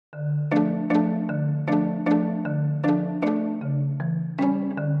I'm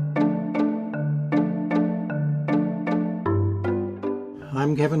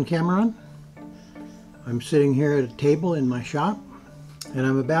Kevin Cameron. I'm sitting here at a table in my shop, and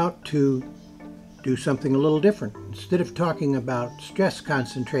I'm about to do something a little different. Instead of talking about stress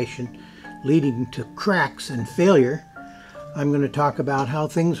concentration leading to cracks and failure, I'm going to talk about how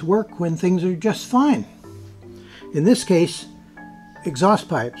things work when things are just fine. In this case, exhaust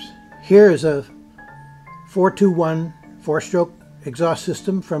pipes. Here is a 421 4-stroke exhaust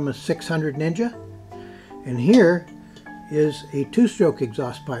system from a 600 Ninja, and here is a 2-stroke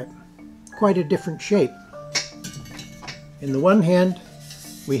exhaust pipe. Quite a different shape. In the one hand,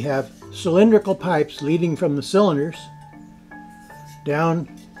 we have cylindrical pipes leading from the cylinders down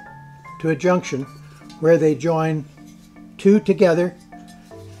to a junction where they join two together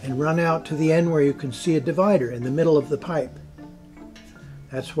and run out to the end where you can see a divider in the middle of the pipe.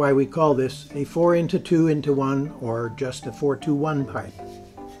 That's why we call this a 4x2x1 or just a 421 pipe.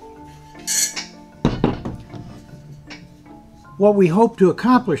 What we hope to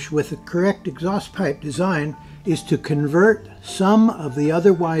accomplish with the correct exhaust pipe design is to convert some of the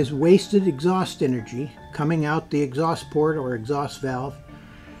otherwise wasted exhaust energy coming out the exhaust port or exhaust valve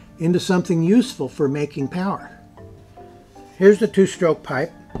into something useful for making power. Here's the 2-stroke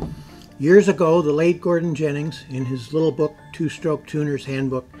pipe. Years ago, the late Gordon Jennings, in his little book, 2-Stroke Tuner's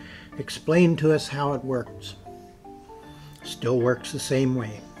Handbook, explained to us how it works. Still works the same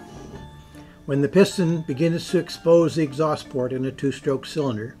way. When the piston begins to expose the exhaust port in a 2-stroke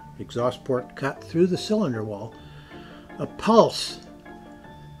cylinder, exhaust port cut through the cylinder wall, a pulse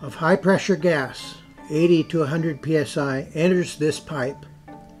of high pressure gas, 80 to 100 psi, enters this pipe.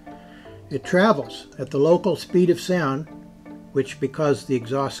 It travels at the local speed of sound, which, because the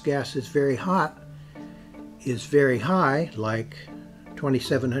exhaust gas is very hot, is very high, like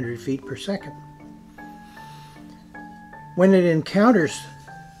 2,700 feet per second. When it encounters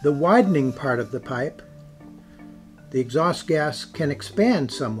the widening part of the pipe, the exhaust gas can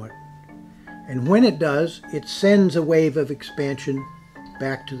expand somewhat, and when it does, it sends a wave of expansion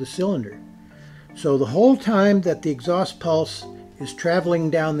back to the cylinder. So the whole time that the exhaust pulse is traveling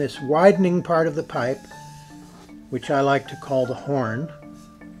down this widening part of the pipe, which I like to call the horn,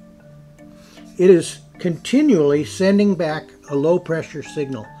 it is continually sending back a low pressure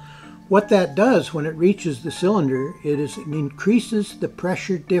signal. What that does when it reaches the cylinder, it increases the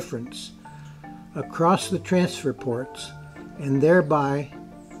pressure difference across the transfer ports and thereby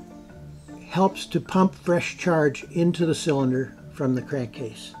helps to pump fresh charge into the cylinder from the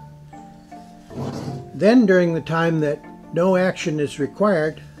crankcase. Then, during the time that no action is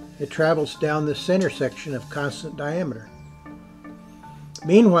required, it travels down the center section of constant diameter.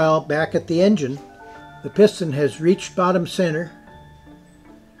 Meanwhile, back at the engine, the piston has reached bottom center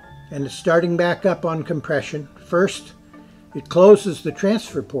and is starting back up on compression. First, it closes the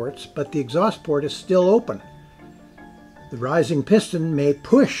transfer ports, but the exhaust port is still open. The rising piston may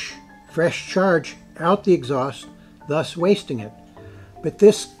push fresh charge out the exhaust, thus wasting it. But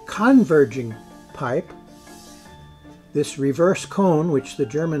this converging pipe, this reverse cone, which the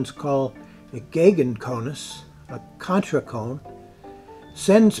Germans call a Gegenkonus, a contracone,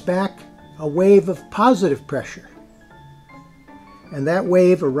 sends back a wave of positive pressure. And that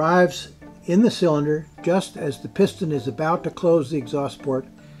wave arrives in the cylinder just as the piston is about to close the exhaust port,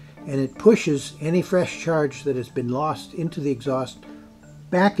 and it pushes any fresh charge that has been lost into the exhaust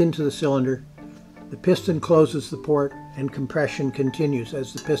back into the cylinder. The piston closes the port and compression continues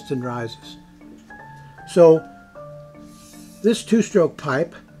as the piston rises. So this 2-stroke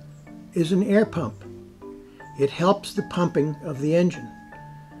pipe is an air pump. It helps the pumping of the engine.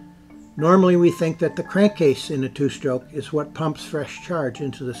 Normally we think that the crankcase in a 2-stroke is what pumps fresh charge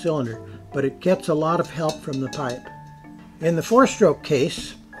into the cylinder, but it gets a lot of help from the pipe. In the 4-stroke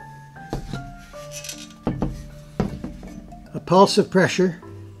case, a pulse of pressure,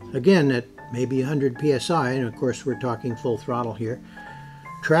 again at maybe 100 psi, and of course we're talking full throttle here,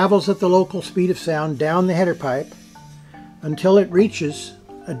 travels at the local speed of sound down the header pipe until it reaches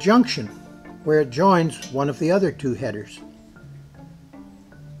a junction where it joins one of the other two headers.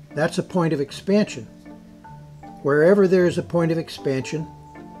 That's a point of expansion. Wherever there is a point of expansion,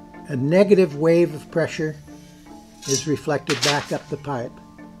 a negative wave of pressure is reflected back up the pipe.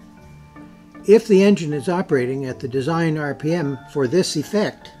 If the engine is operating at the design RPM for this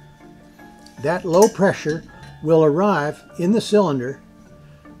effect, that low pressure will arrive in the cylinder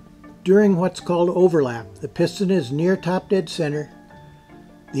during what's called overlap. The piston is near top dead center.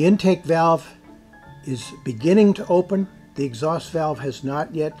 The intake valve is beginning to open. The exhaust valve has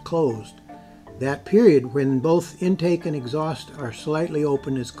not yet closed. That period when both intake and exhaust are slightly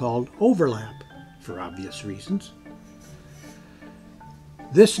open is called overlap, for obvious reasons.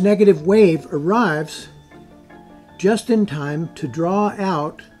 This negative wave arrives just in time to draw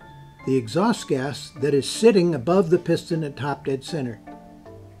out the exhaust gas that is sitting above the piston at top dead center.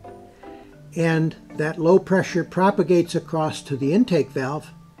 And that low pressure propagates across to the intake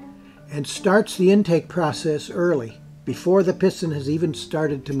valve and starts the intake process early, before the piston has even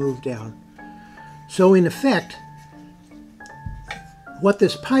started to move down. So in effect, what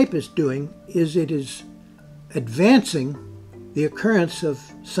this pipe is doing is it is advancing the occurrence of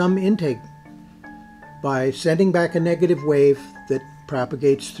some intake by sending back a negative wave that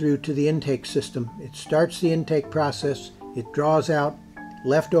propagates through to the intake system. It starts the intake process, it draws out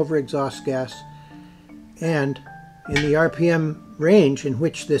leftover exhaust gas, and in the RPM range in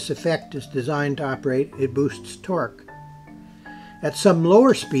which this effect is designed to operate, it boosts torque. At some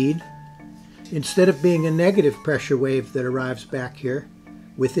lower speed, instead of being a negative pressure wave that arrives back here,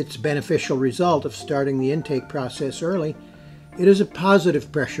 with its beneficial result of starting the intake process early, it is a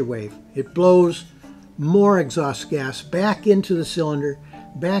positive pressure wave. It blows more exhaust gas back into the cylinder,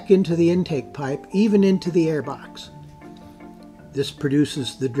 back into the intake pipe, even into the airbox. This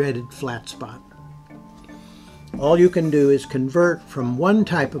produces the dreaded flat spot. All you can do is convert from one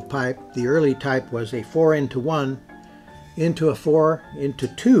type of pipe, the early type was a 4:1, into a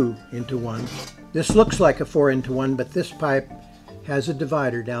 4:2:1. This looks like a 4:1, but this pipe has a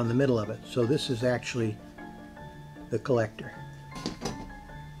divider down the middle of it, so this is actually the collector.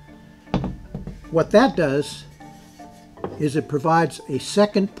 What that does is it provides a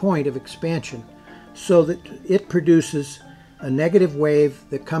second point of expansion so that it produces a negative wave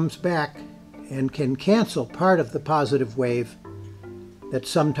that comes back and can cancel part of the positive wave that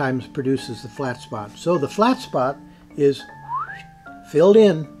sometimes produces the flat spot. So the flat spot is filled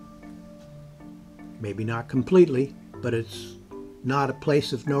in, maybe not completely, but it's not a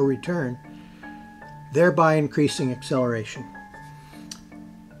place of no return, thereby increasing acceleration.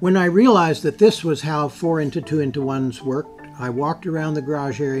 When I realized that this was how 4:2:1s worked, I walked around the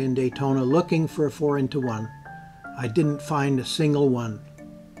garage area in Daytona looking for a 4:1. I didn't find a single one.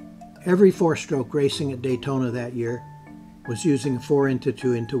 Every four-stroke racing at Daytona that year was using a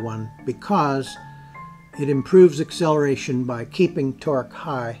 4:2:1 because it improves acceleration by keeping torque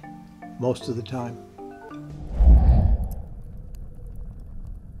high most of the time.